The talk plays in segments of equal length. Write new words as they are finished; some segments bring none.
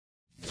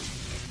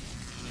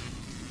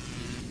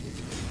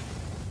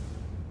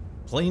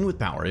Playing with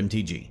Power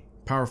MTG.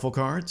 Powerful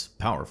cards,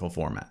 powerful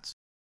formats.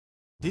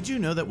 Did you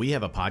know that we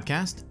have a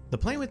podcast? The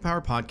Playing with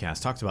Power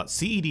podcast talks about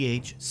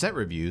CEDH, set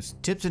reviews,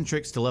 tips and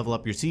tricks to level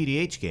up your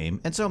CEDH game,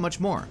 and so much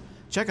more.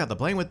 Check out the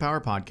Playing with Power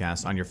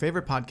podcast on your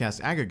favorite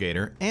podcast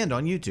aggregator and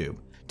on YouTube.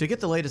 To get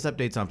the latest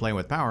updates on Playing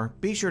with Power,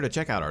 be sure to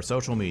check out our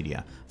social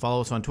media.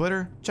 Follow us on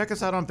Twitter, check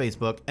us out on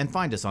Facebook, and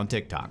find us on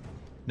TikTok.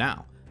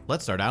 Now,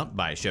 let's start out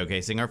by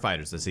showcasing our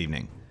fighters this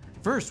evening.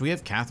 First, we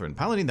have Catherine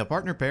piloting the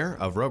partner pair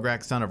of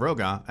Rograkh, son of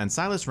Rograkh, and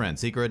Silas Wren,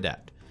 Seeker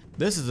Adept.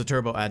 This is a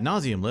turbo ad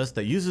nauseum list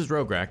that uses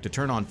Rograkh to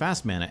turn on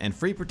fast mana and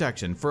free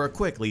protection for a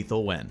quick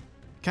lethal win.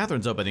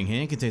 Catherine's opening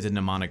hand contains a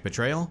Mnemonic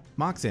Betrayal,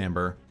 Mox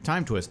Amber,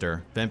 Time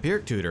Twister,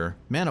 Vampiric Tutor,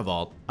 Mana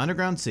Vault,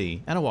 Underground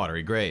Sea, and a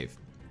Watery Grave.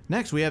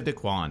 Next, we have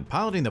Decklists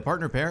piloting the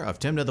partner pair of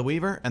Tymna the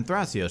Weaver and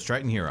Thrasios,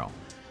 Triton Hero.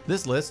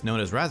 This list,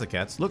 known as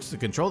Rograkh, looks to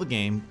control the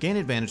game, gain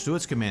advantage to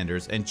its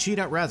commanders, and cheat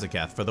out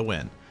Rograkh for the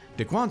win.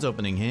 Decklists'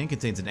 opening hand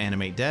contains an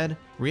Animate Dead,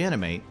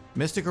 Reanimate,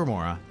 Mystic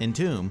Remora,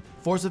 Entomb,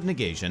 Force of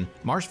Negation,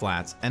 Marsh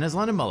Flats, and his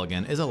London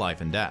Mulligan is a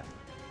Life and Death.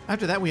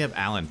 After that, we have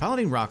Alan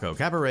piloting Rocco,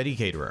 Cabaret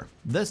Caterer.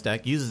 This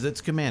deck uses its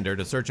commander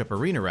to search up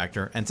Arena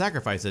Rector and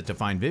sacrifice it to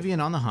find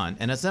Vivian on the hunt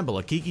and assemble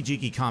a Kiki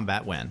Jiki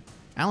combat win.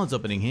 Alan's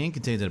opening hand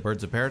contains a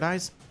Birds of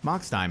Paradise,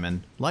 Mox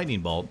Diamond,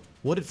 Lightning Bolt,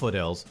 Wooded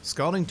Foothills,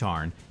 Scalding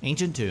Tarn,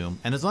 Ancient Tomb,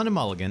 and his London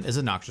Mulligan is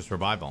a Noxious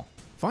Revival.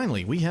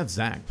 Finally, we have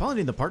Zach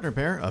piloting the partner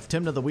pair of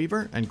Tymna the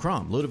Weaver and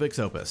Kraum, Ludovic's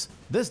Opus.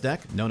 This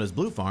deck, known as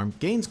Blue Farm,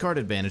 gains card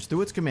advantage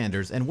through its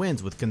commanders and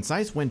wins with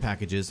concise win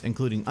packages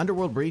including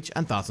Underworld Breach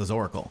and Thassa's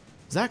Oracle.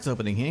 Zach's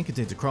opening hand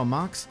contains a Chrome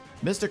Mox,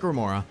 Mystic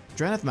Remora,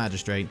 Drannith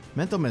Magistrate,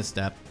 Mental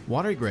Misstep,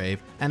 Watery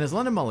Grave, and his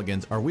London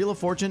Mulligans are Wheel of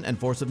Fortune and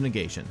Force of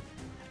Negation.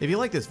 If you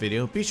like this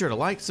video, be sure to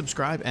like,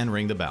 subscribe, and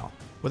ring the bell.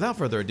 Without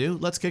further ado,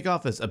 let's kick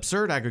off this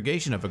absurd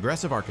aggregation of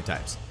aggressive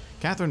archetypes.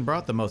 Catherine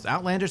brought the most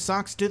outlandish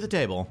socks to the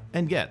table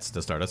and gets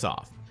to start us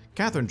off.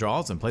 Catherine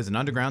draws and plays an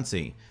Underground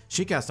Sea.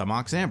 She casts a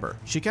Mox Amber.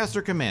 She casts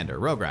her commander,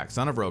 Rograkh,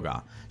 son of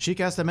Rograkh. She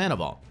casts a Mana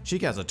Vault. She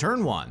casts a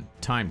turn 1,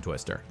 Time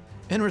Twister.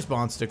 In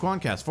response,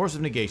 Decklists casts Force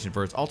of Negation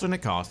for its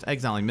alternate cost,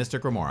 exiling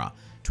Mystic Remora.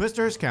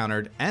 Twister is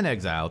countered and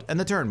exiled, and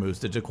the turn moves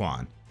to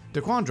Decklists.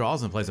 Decklists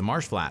draws and plays a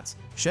Marsh Flats.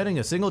 Shedding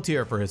a single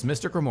tear for his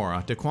Mystic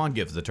Remora, Decklists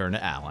gives the turn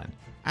to Alan.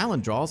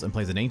 Alan draws and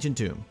plays an Ancient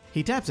Tomb.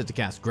 He taps it to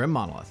cast Grim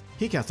Monolith.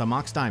 He casts a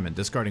Mox Diamond,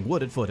 discarding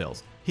Wooded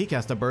Foothills. He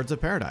casts a Birds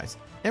of Paradise.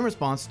 In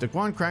response,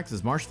 Decklists cracks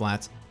his Marsh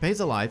Flats, pays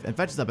a life, and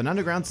fetches up an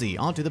Underground Sea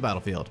onto the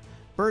battlefield.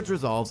 Birds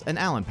resolves, and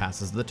Alan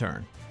passes the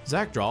turn.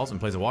 Zach draws and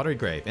plays a Watery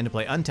Grave into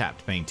play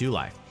untapped, paying 2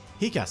 life.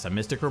 He casts a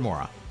Mystic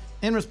Remora.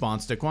 In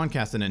response, Decklists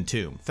casts an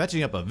Entomb,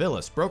 fetching up a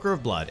Vilis, Broker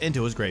of Blood,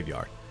 into his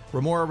graveyard.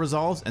 Remora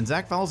resolves, and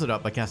Zach follows it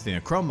up by casting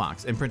a Chrome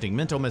Mox, imprinting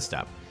Mental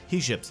Misstep. He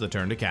ships the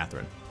turn to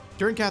Catherine.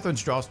 During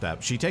Catherine's draw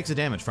step, she takes a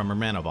damage from her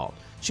Mana Vault.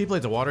 She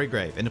plays a Watery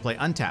Grave into play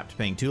untapped,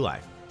 paying 2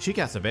 life. She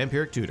casts a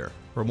Vampiric Tutor.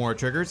 Remora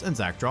triggers and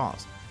Zach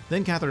draws.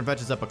 Then Catherine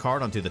fetches up a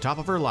card onto the top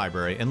of her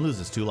library and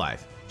loses 2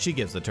 life. She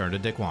gives the turn to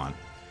Decklists.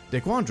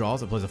 Decklists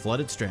draws and plays a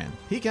Flooded Strand.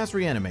 He casts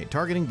Reanimate,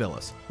 targeting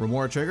Vilis.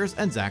 Remora triggers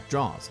and Zach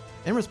draws.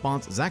 In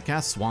response, Zach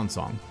casts Swan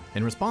Song.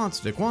 In response,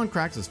 Decklists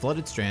cracks his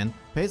Flooded Strand,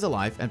 pays a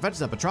life, and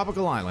fetches up a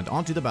Tropical Island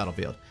onto the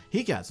battlefield.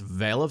 He casts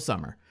Veil of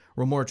Summer.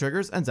 Remora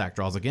triggers and Zach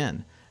draws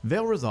again.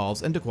 Veil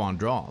resolves and Decklists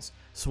draws.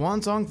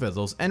 Swan Song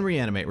fizzles and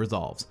Reanimate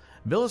resolves.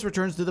 Vilis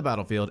returns to the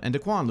battlefield and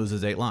Decklists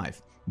loses 8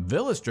 life.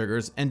 Vilis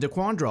triggers and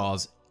Decklists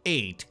draws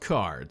 8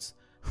 cards.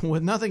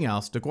 With nothing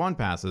else, Decklists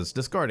passes,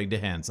 discarding to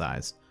hand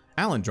size.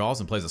 Alan draws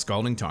and plays a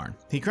Scalding Tarn.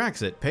 He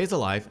cracks it, pays a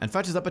life, and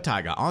fetches up a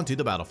Taiga onto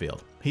the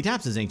battlefield. He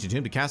taps his Ancient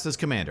Tomb to cast his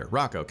commander,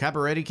 Rocco,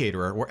 Cabaret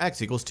Caterer, where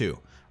X equals 2.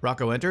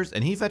 Rocco enters,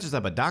 and he fetches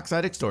up a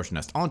Dockside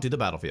Extortionist onto the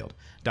battlefield.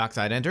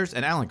 Dockside enters,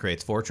 and Alan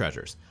creates 4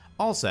 treasures.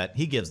 All set,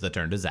 he gives the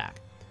turn to Zach.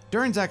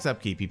 During Zach's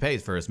upkeep, he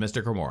pays for his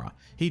Mystic Remora.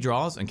 He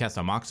draws and casts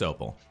a Mox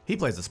Opal. He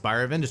plays a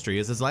Spire of Industry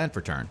as his land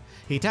for turn.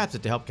 He taps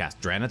it to help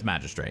cast Drannith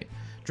Magistrate.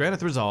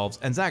 Drannith resolves,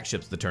 and Zach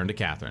ships the turn to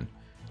Catherine.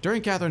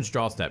 During Catherine's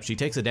draw step, she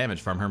takes a damage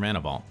from her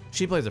Mana Vault.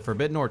 She plays a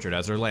Forbidden Orchard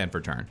as her land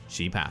for turn.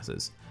 She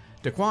passes.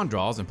 Decklists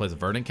draws and plays a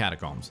Verdant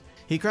Catacombs.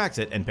 He cracks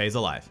it and pays a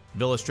life.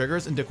 Vilis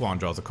triggers and Decklists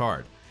draws a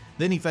card.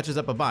 Then he fetches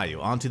up a Bayou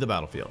onto the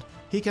battlefield.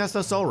 He casts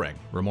a Soul Ring.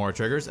 Remora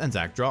triggers and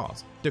Zach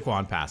draws.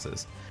 Decklists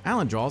passes.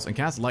 Alan draws and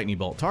casts Lightning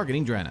Bolt,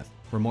 targeting Drannith.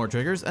 Remora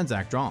triggers and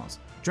Zach draws.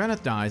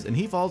 Drannith dies and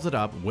he follows it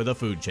up with a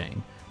Food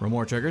Chain.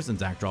 Remora triggers and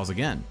Zach draws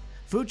again.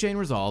 Food Chain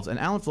resolves and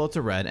Alan floats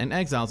a red and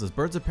exiles his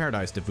Birds of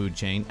Paradise to Food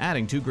Chain,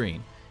 adding 2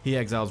 green. He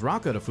exiles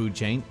Rocco to Food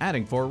Chain,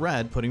 adding 4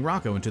 red, putting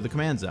Rocco into the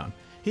command zone.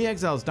 He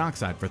exiles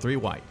Dockside for 3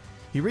 white.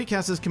 He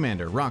recasts his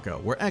commander, Rocco,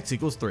 where X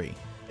equals 3.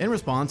 In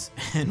response,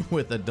 and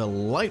with a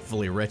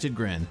delightfully wretched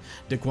grin,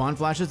 Decklists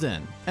flashes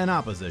in, an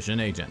opposition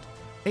agent.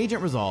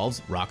 Agent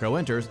resolves, Rocco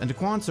enters, and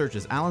Decklists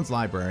searches Alan's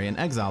library and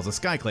exiles a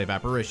Skyclave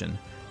Apparition.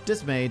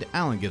 Dismayed,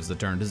 Alan gives the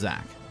turn to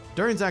Zach.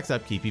 During Zach's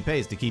upkeep, he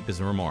pays to keep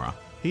his Remora.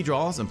 He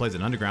draws and plays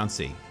an Underground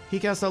Sea. He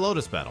casts a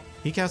Lotus Petal.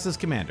 He casts his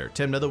commander,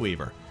 Tymna the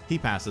Weaver. He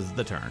passes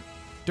the turn.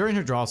 During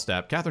her draw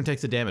step, Catherine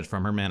takes a damage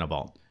from her Mana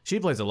Vault. She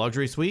plays a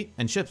Luxury Suite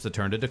and ships the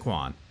turn to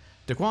Decklists.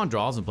 Daquan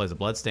draws and plays a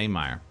Bloodstained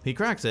Mire. He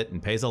cracks it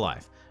and pays a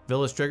life.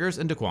 Vilas triggers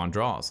and Daquan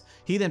draws.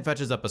 He then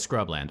fetches up a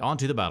Scrubland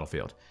onto the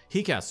battlefield.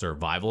 He casts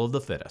Survival of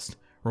the Fittest.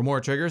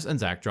 Remora triggers and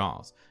Zach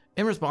draws.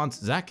 In response,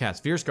 Zach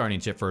casts Fierce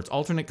Guardianship for its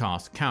alternate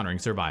cost, countering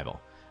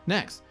Survival.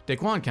 Next,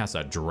 Daquan casts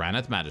a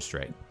Drannith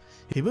Magistrate.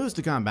 He moves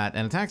to combat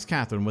and attacks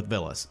Catherine with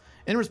Vilas.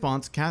 In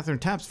response, Catherine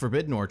taps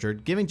Forbidden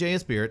Orchard, giving Jay a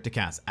spirit to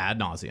cast Ad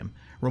Nauseam.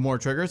 Remora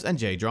triggers and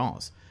Jay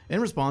draws.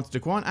 In response,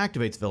 Daquan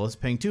activates Vilas,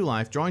 paying 2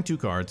 life, drawing 2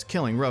 cards,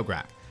 killing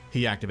Rograkh.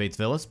 He activates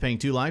Vilas, paying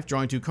 2 life,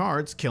 drawing 2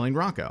 cards, killing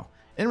Rocco.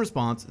 In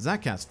response,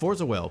 Zach casts Force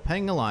of Will,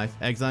 paying a life,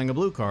 exiling a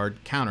blue card,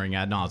 countering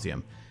Ad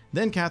Nauseam.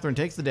 Then Catherine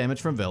takes the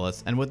damage from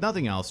Vilas, and with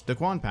nothing else,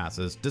 Daquan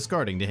passes,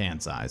 discarding to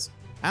hand size.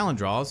 Alan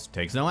draws,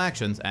 takes no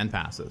actions, and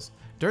passes.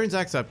 During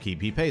Zach's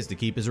upkeep, he pays to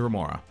keep his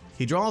Remora.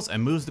 He draws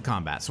and moves to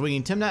combat,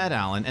 swinging Tymna at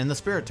Alan and the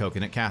Spirit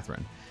Token at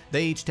Catherine.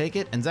 They each take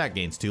it, and Zach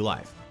gains 2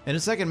 life. In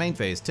his second main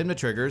phase, Tymna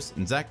triggers,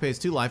 and Zach pays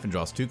 2 life and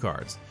draws 2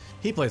 cards.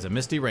 He plays a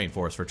Misty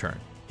Rainforest for turn.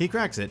 He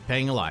cracks it,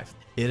 paying a life.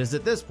 It is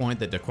at this point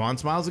that Daquan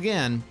smiles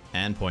again,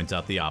 and points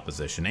out the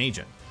opposition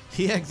agent.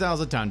 He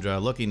exiles a Tundra,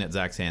 looking at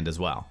Zach's hand as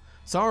well.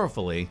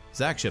 Sorrowfully,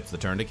 Zach ships the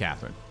turn to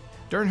Catherine.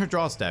 During her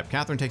draw step,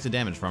 Catherine takes a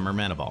damage from her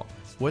Mana Vault.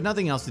 With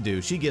nothing else to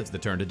do, she gives the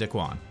turn to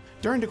Daquan.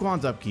 During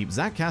Daquan's upkeep,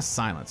 Zach casts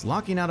Silence,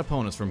 locking out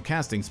opponents from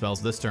casting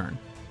spells this turn.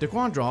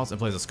 Daquan draws and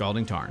plays a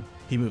Scalding Tarn.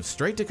 He moves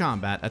straight to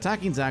combat,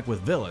 attacking Zach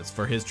with Vilas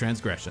for his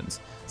transgressions.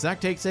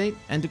 Zach takes 8,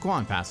 and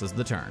Daquan passes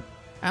the turn.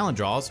 Alan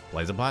draws,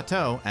 plays a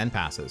Plateau, and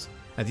passes.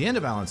 At the end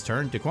of Alan's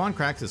turn, Daquan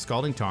cracks his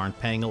Scalding Tarn,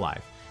 paying a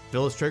life.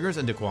 Vilas triggers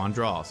and Daquan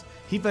draws.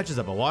 He fetches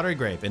up a Watery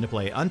Grave into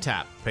play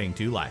untapped, paying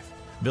 2 life.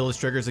 Vilas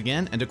triggers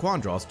again, and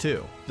Daquan draws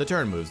 2. The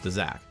turn moves to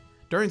Zach.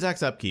 During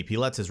Zach's upkeep, he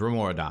lets his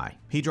Remora die.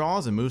 He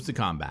draws and moves to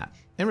combat.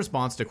 In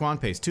response, Daquan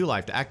pays 2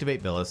 life to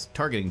activate Vilas,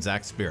 targeting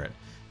Zach's Spirit.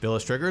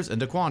 Vilas triggers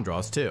and Daquan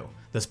draws 2.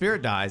 The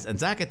Spirit dies, and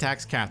Zach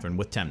attacks Catherine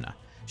with Tymna.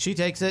 She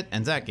takes it,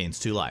 and Zach gains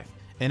 2 life.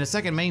 In his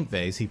second main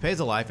phase, he pays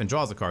a life and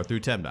draws a card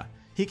through Tymna.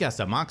 He casts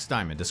a Mox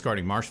Diamond,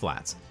 discarding Marsh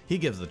Flats. He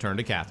gives the turn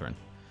to Catherine.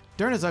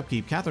 During his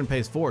upkeep, Catherine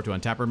pays 4 to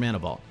untap her Mana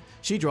Vault.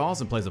 She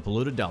draws and plays a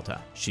Polluted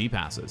Delta. She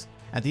passes.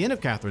 At the end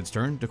of Catherine's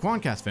turn,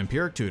 Daquan casts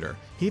Vampiric Tutor.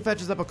 He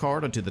fetches up a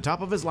card onto the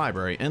top of his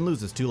library and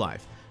loses 2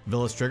 life.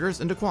 Vilas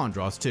triggers and Daquan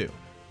draws 2.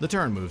 The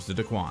turn moves to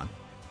Daquan.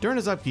 During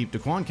his upkeep,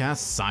 Daquan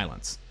casts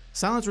Silence.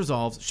 Silence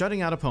resolves,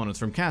 shutting out opponents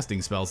from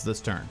casting spells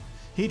this turn.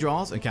 He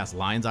draws and casts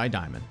Lion's Eye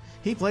Diamond.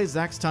 He plays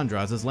Zach's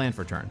Tundra as his land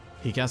for turn.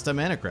 He casts a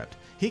Mana Crypt.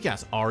 He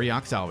casts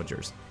Auriok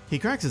Salvagers. He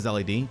cracks his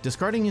LED,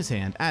 discarding his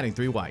hand, adding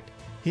 3 white.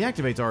 He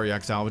activates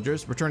Auriok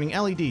Salvagers, returning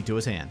LED to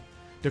his hand.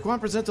 Daquan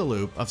presents a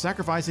loop of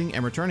sacrificing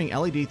and returning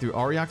LED through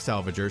Auriok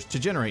Salvagers to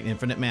generate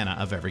infinite mana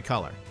of every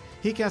color.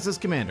 He casts his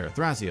commander,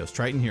 Thrasios,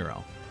 Triton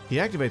Hero. He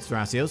activates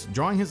Thrasios,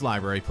 drawing his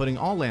library, putting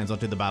all lands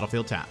onto the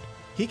battlefield tapped.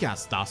 He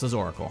casts Thassa's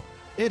Oracle.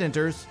 It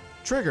enters,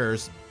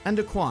 triggers, and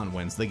Daquan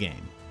wins the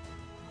game.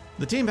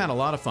 The team had a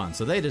lot of fun,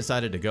 so they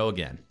decided to go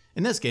again.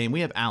 In this game,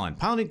 we have Alan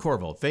piloting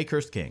Corvold,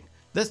 Fae-Cursed King.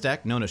 This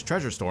deck, known as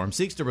Treasure Storm,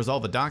 seeks to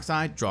resolve a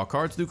dockside, draw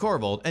cards through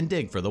Corvold, and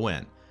dig for the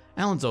win.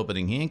 Alan's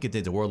opening hand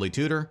contains a Worldly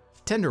Tutor,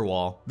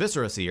 Tenderwall,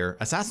 Viscera Seer,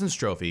 Assassin's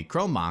Trophy,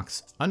 Chrome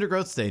Mox,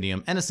 Undergrowth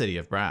Stadium, and a City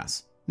of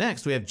Brass.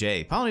 Next, we have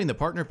Jay piloting the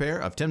partner pair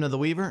of Tymna the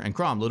Weaver and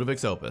Kraum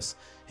Ludovic's Opus.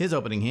 His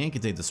opening hand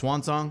contains a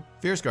Swan Song,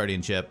 Fierce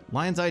Guardianship,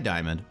 Lion's Eye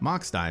Diamond,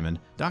 Mox Diamond,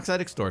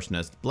 Dockside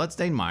Extortionist,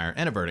 Bloodstained Mire,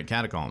 and a Verdant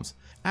Catacombs.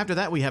 After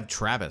that, we have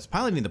Travis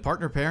piloting the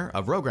partner pair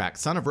of Rograkh,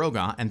 Son of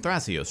Rograkh, and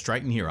Thrasios,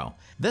 Triton Hero.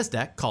 This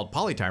deck, called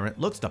Polytyrant,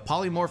 looks to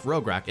polymorph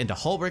Rograkh into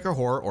Hullbreaker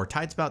Horror or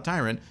Tidespout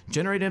Tyrant,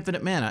 generate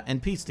infinite mana,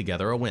 and piece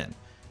together a win.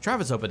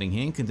 Travis' opening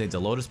hand contains a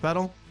Lotus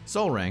Petal,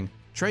 Soul Ring,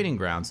 Trading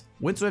Grounds,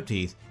 Windswept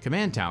Heath,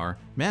 Command Tower,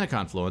 Mana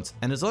Confluence,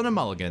 and his Luna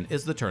Mulligan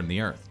is the Turn the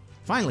Earth.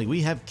 Finally,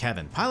 we have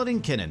Kevin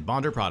piloting Kinnan,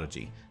 Bonder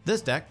Prodigy.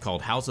 This deck,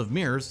 called House of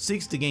Mirrors,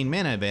 seeks to gain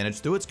mana advantage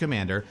through its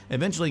commander,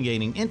 eventually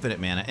gaining infinite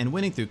mana and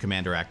winning through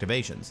commander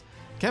activations.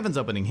 Kevin's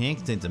opening hand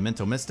contains a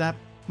Mental Misstep,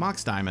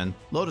 Mox Diamond,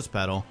 Lotus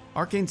Petal,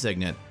 Arcane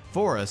Signet,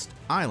 Forest,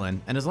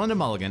 Island, and his Luna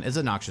Mulligan is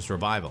a Noxious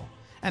Revival.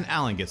 And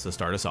Alan gets to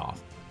start us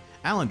off.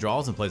 Alan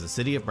draws and plays a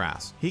City of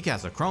Brass. He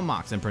casts a Chrome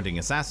Mox imprinting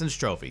Assassin's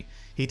Trophy.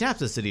 He taps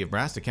the City of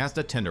Brass to cast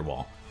a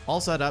Tenderwall. All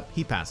set up,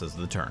 he passes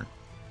the turn.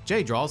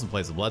 Jay draws and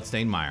plays a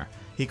Bloodstained Mire.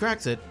 He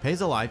cracks it,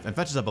 pays a life, and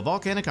fetches up a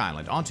Volcanic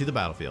Island onto the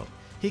battlefield.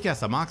 He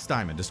casts a Mox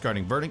Diamond,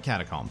 discarding Verdant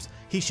Catacombs.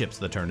 He ships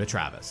the turn to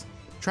Travis.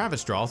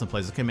 Travis draws and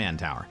plays a Command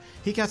Tower.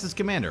 He casts his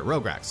commander,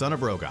 Rograkh, Son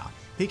of Rograkh.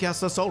 He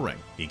casts a Soul Ring.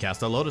 He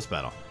casts a Lotus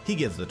Petal. He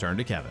gives the turn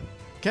to Kevin.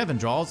 Kevin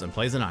draws and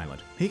plays an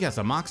island. He casts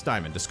a Mox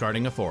Diamond,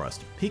 discarding a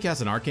forest. He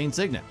casts an Arcane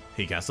Signet.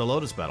 He casts a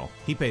Lotus Petal.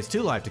 He pays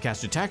 2 life to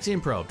cast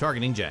Ataxian Probe,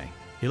 targeting Jay.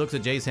 He looks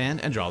at Jay's hand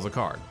and draws a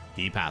card.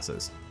 He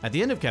passes. At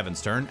the end of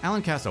Kevin's turn,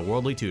 Alan casts a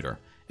Worldly Tutor.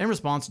 In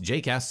response,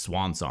 Jay casts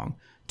Swan Song.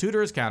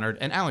 Tutor is countered,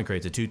 and Alan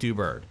creates a 2/2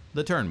 bird.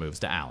 The turn moves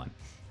to Alan.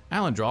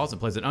 Alan draws and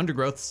plays an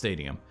Undergrowth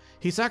Stadium.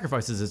 He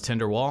sacrifices his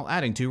Tenderwall,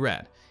 adding 2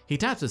 red. He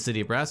taps his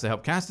City of Brass to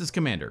help cast his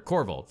commander,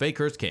 Corvold,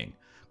 Fae-Cursed King.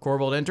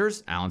 Corvold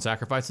enters, Alan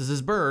sacrifices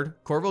his bird,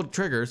 Corvold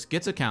triggers,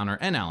 gets a counter,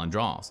 and Alan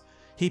draws.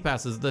 He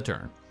passes the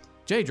turn.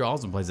 Jay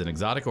draws and plays an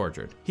Exotic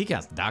Orchard. He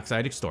casts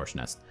Dockside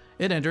Extortionist.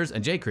 It enters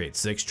and Jay creates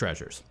 6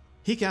 treasures.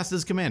 He casts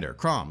his commander,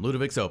 Kraum,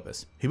 Ludovic's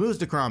Opus. He moves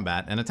to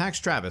Krombat and attacks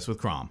Travis with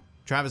Kraum.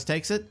 Travis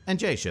takes it, and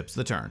Jay ships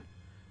the turn.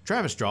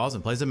 Travis draws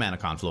and plays a Mana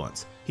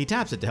Confluence. He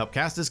taps it to help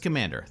cast his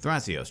commander,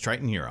 Thrasios,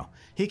 Triton Hero.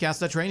 He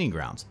casts a Training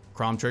Grounds.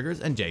 Kraum triggers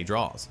and Jay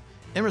draws.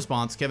 In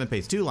response, Kevin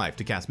pays 2 life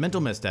to cast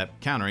Mental Misstep,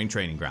 countering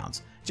Training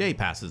Grounds. Jay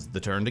passes the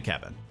turn to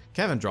Kevin.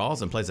 Kevin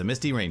draws and plays a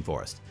Misty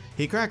Rainforest.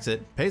 He cracks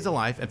it, pays a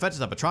life, and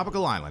fetches up a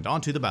tropical island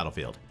onto the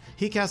battlefield.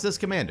 He casts his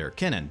commander,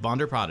 Kennen,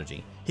 Bonder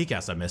Prodigy. He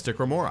casts a Mystic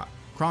Remora.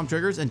 Kraum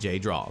triggers and Jay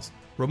draws.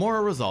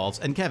 Remora resolves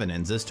and Kevin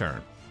ends his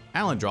turn.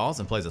 Alan draws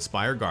and plays a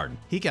Spire Garden.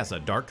 He casts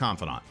a Dark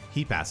Confidant.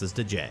 He passes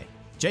to Jay.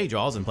 Jay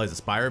draws and plays a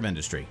Spire of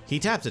Industry. He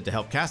taps it to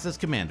help cast his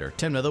commander,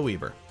 Tymna the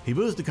Weaver. He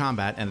moves to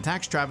combat and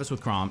attacks Travis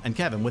with Kraum and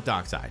Kevin with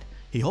Dockside.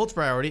 He holds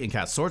priority and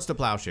casts Swords to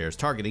Plowshares,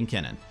 targeting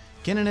Kennen.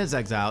 Kennen is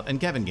exiled and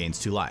Kevin gains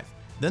 2 life.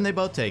 Then they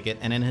both take it,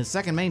 and in his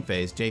second main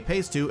phase, Jay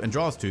pays 2 and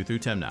draws 2 through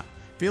Tymna.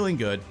 Feeling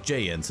good,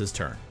 Jay ends his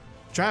turn.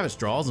 Travis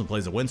draws and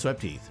plays a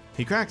Windswept Heath.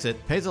 He cracks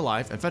it, pays a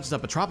life, and fetches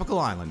up a tropical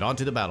island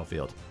onto the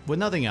battlefield. With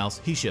nothing else,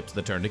 he ships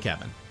the turn to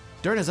Kevin.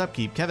 During his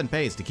upkeep, Kevin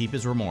pays to keep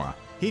his Remora.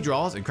 He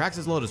draws and cracks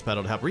his Lotus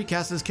Petal to help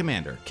recast his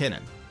commander,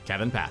 Kennen.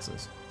 Kevin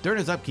passes. During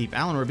his upkeep,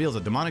 Alan reveals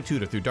a Demonic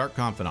Tutor through Dark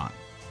Confidant.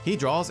 He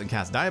draws and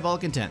casts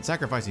Diabolic Intent,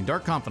 sacrificing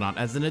Dark Confidant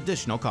as an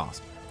additional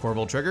cost.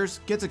 Corval triggers,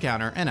 gets a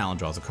counter, and Alan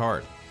draws a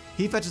card.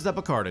 He fetches up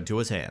a card into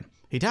his hand.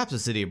 He taps the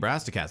City of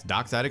Brass to cast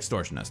Dockside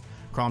Extortionist.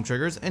 Kraum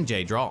triggers and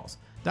Jay draws.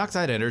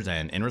 Dockside enters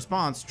and, in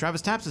response,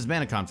 Travis taps his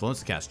Mana Confluence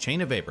to cast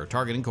Chain of Vapor,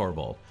 targeting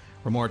Corvold.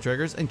 Remora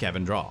triggers and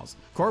Kevin draws.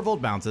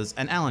 Corvold bounces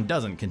and Alan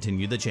doesn't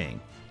continue the chain.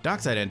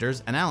 Dockside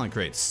enters and Alan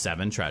creates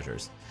 7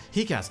 treasures.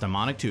 He casts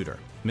Demonic Tutor.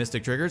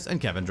 Mystic triggers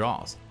and Kevin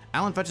draws.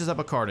 Alan fetches up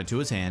a card into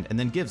his hand and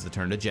then gives the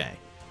turn to Jay.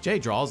 Jay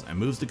draws and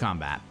moves to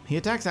combat. He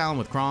attacks Alan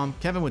with Kraum,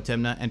 Kevin with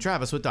Tymna, and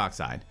Travis with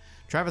Dockside.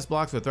 Travis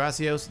blocks with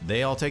Thrasios,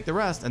 they all take the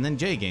rest, and then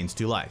Jay gains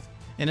 2 life.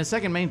 In his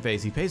second main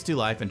phase, he pays 2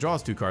 life and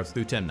draws 2 cards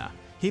through Tymna.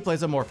 He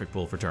plays a Morphic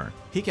Pool for turn.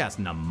 He casts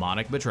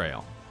Mnemonic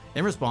Betrayal.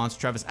 In response,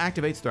 Travis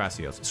activates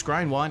Thrasios,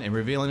 scrying 1 and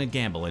revealing a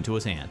Gamble into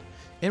his hand.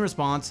 In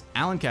response,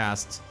 Alan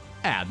casts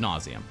Ad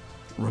Nauseam.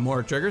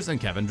 Remora triggers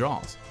and Kevin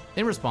draws.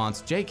 In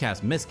response, Jay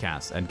casts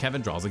Miscast and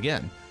Kevin draws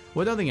again.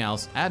 With nothing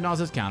else, Ad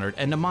Nausea is countered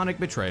and Mnemonic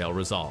Betrayal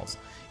resolves.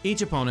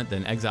 Each opponent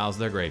then exiles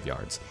their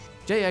graveyards.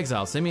 Jay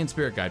exiles Simian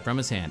Spirit Guide from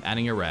his hand,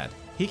 adding a red.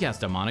 He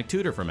casts Demonic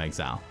Tutor from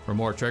exile.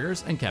 Remora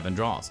triggers and Kevin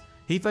draws.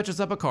 He fetches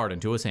up a card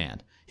into his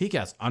hand. He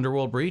casts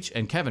Underworld Breach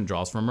and Kevin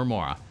draws from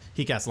Remora.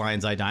 He casts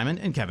Lion's Eye Diamond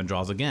and Kevin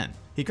draws again.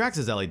 He cracks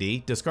his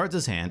LED, discards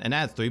his hand, and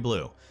adds 3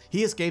 blue.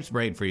 He escapes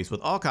Brain Freeze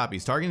with all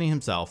copies targeting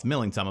himself,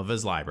 milling some of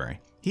his library.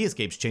 He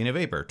escapes Chain of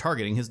Vapor,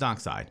 targeting his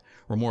Dockside.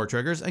 Remora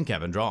triggers and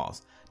Kevin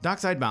draws.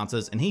 Dockside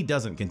bounces and he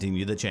doesn't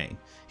continue the chain.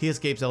 He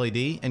escapes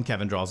LED and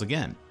Kevin draws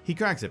again. He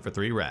cracks it for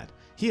 3 red.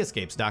 He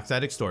escapes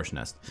Dockside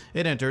Extortionist.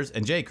 It enters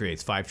and Jay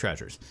creates 5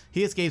 treasures.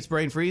 He escapes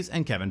Brain Freeze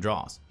and Kevin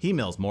draws. He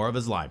mills more of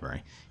his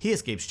library. He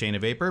escapes Chain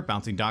of Vapor,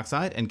 bouncing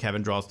Dockside, and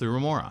Kevin draws through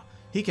Remora.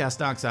 He casts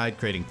Dockside,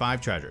 creating 5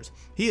 treasures.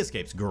 He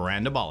escapes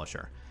Grand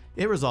Abolisher.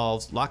 It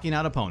resolves, locking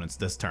out opponents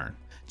this turn.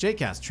 Jay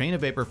casts Chain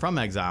of Vapor from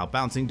exile,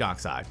 bouncing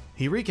Dockside.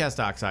 He recasts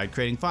Dockside,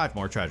 creating 5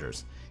 more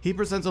treasures. He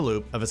presents a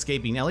loop of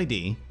escaping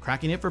LED,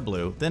 cracking it for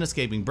blue, then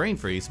escaping Brain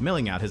Freeze,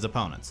 milling out his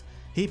opponents.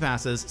 He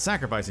passes,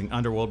 sacrificing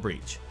Underworld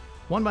Breach.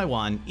 1 by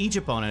 1, each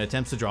opponent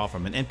attempts to draw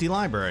from an empty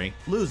library,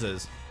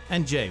 loses,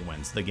 and Jay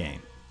wins the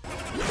game.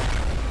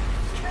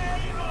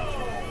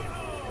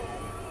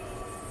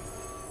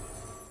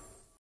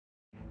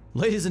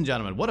 Ladies and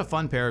gentlemen, what a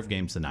fun pair of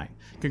games tonight.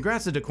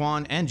 Congrats to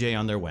Daquan and Jay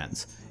on their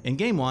wins. In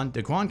Game 1,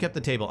 Daquan kept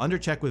the table under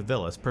check with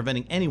Villas,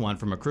 preventing anyone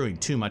from accruing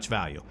too much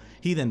value.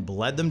 He then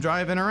bled them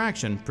dry of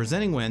interaction,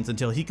 presenting wins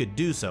until he could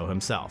do so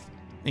himself.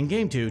 In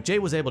Game 2, Jay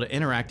was able to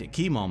interact at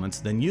key moments,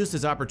 then used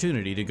his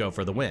opportunity to go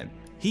for the win.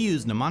 He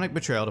used Mnemonic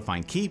Betrayal to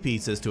find key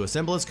pieces to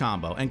assemble his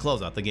combo and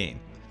close out the game.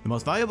 The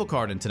most valuable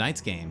card in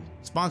tonight's game,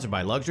 sponsored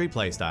by Luxury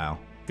Playstyle,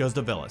 goes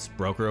to Villas,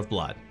 Broker of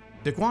Blood.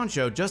 Daquan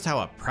showed just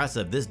how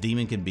oppressive this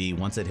demon can be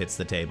once it hits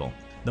the table.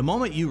 The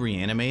moment you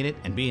reanimate it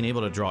and being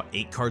able to draw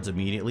 8 cards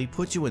immediately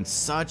puts you in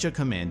such a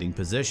commanding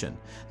position.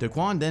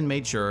 Daquan then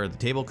made sure the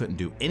table couldn't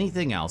do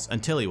anything else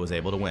until he was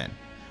able to win.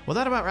 Well,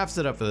 that about wraps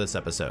it up for this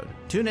episode.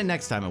 Tune in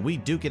next time and we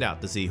duke it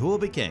out to see who will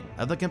be king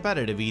of the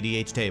competitive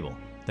EDH table.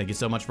 Thank you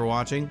so much for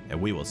watching, and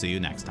we will see you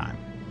next time.